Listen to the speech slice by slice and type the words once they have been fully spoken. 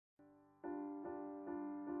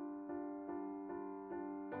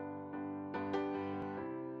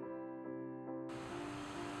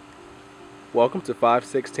Welcome to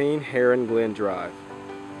 516 Heron Glen Drive.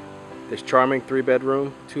 This charming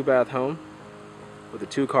 3-bedroom, 2-bath home with a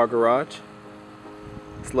 2-car garage.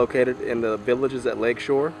 It's located in the Villages at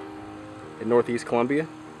Lakeshore in Northeast Columbia.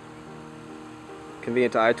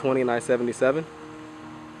 Convenient to I-20 and I-77.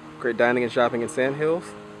 Great dining and shopping in Sand Hills.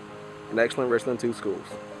 And excellent Richland 2 schools.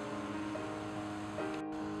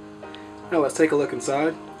 Now let's take a look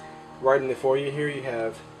inside. Right in the foyer here you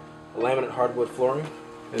have a laminate hardwood flooring.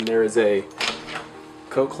 And there is a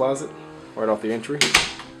coat closet right off the entry.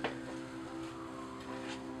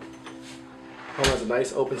 Home has a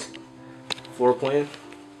nice open floor plan.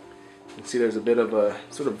 You can see there's a bit of a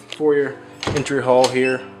sort of foyer entry hall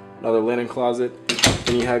here, another linen closet.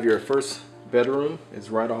 Then you have your first bedroom is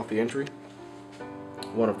right off the entry.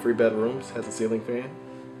 One of 3 bedrooms, has a ceiling fan.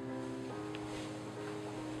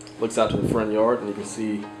 Looks out to the front yard and you can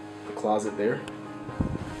see the closet there.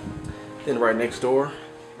 Then right next door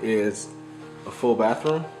is a full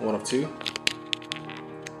bathroom, one of 2. You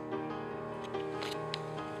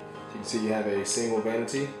can see you have a single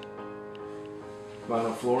vanity,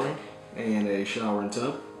 vinyl flooring, and a shower and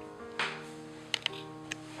tub.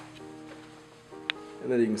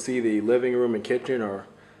 And then you can see the living room and kitchen are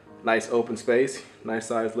nice open space, nice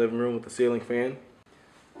sized living room with a ceiling fan.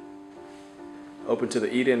 Open to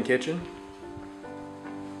the eat-in kitchen.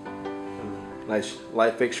 Nice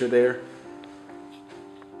light fixture there.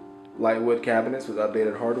 Light wood cabinets with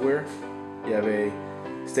updated hardware. You have a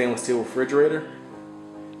stainless steel refrigerator,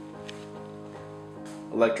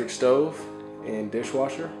 electric stove, and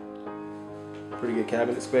dishwasher. Pretty good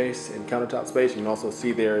cabinet space and countertop space. You can also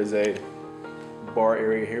see there is a bar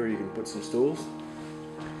area here where you can put some stools.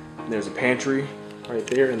 And there's a pantry right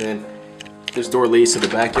there, and then this door leads to the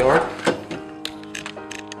backyard.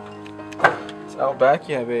 So out back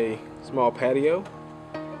you have a small patio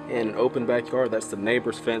and an open backyard. That's the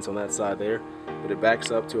neighbor's fence on that side there, but it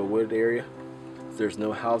backs up to a wooded area. There's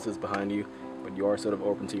no houses behind you, but you are sort of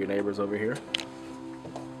open to your neighbors over here.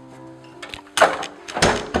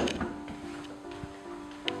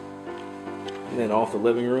 And then off the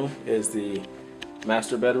living room is the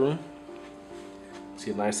master bedroom.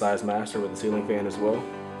 See a nice sized master with a ceiling fan as well.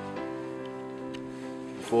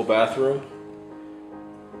 Full bathroom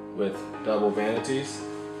with double vanities.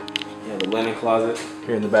 You have a linen closet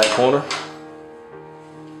here in the back corner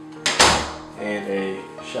and a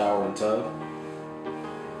shower and tub.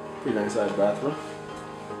 Pretty nice sized bathroom.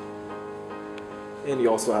 And you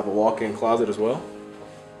also have a walk-in closet as well.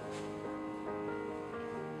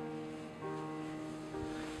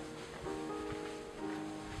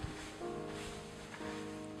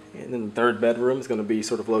 And then the third bedroom is going to be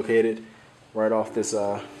sort of located right off this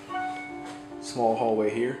small hallway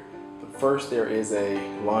here. But first there is a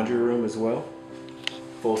laundry room as well.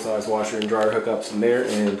 Full-size washer and dryer hookups in there,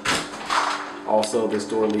 and also this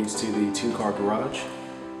door leads to the 2-car garage.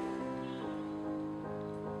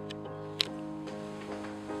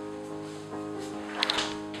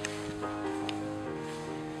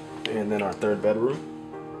 And then our third bedroom,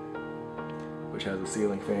 which has a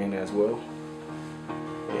ceiling fan as well.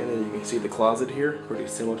 And then you can see the closet here, pretty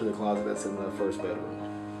similar to the closet that's in the first bedroom.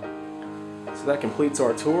 So that completes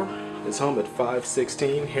our tour. This home at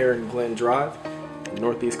 516 Heron Glen Drive in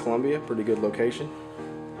Northeast Columbia, pretty good location.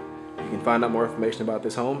 You can find out more information about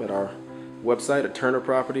this home at our website at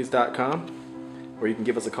turnerproperties.com, or you can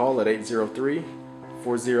give us a call at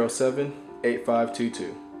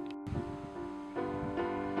 803-407-8522.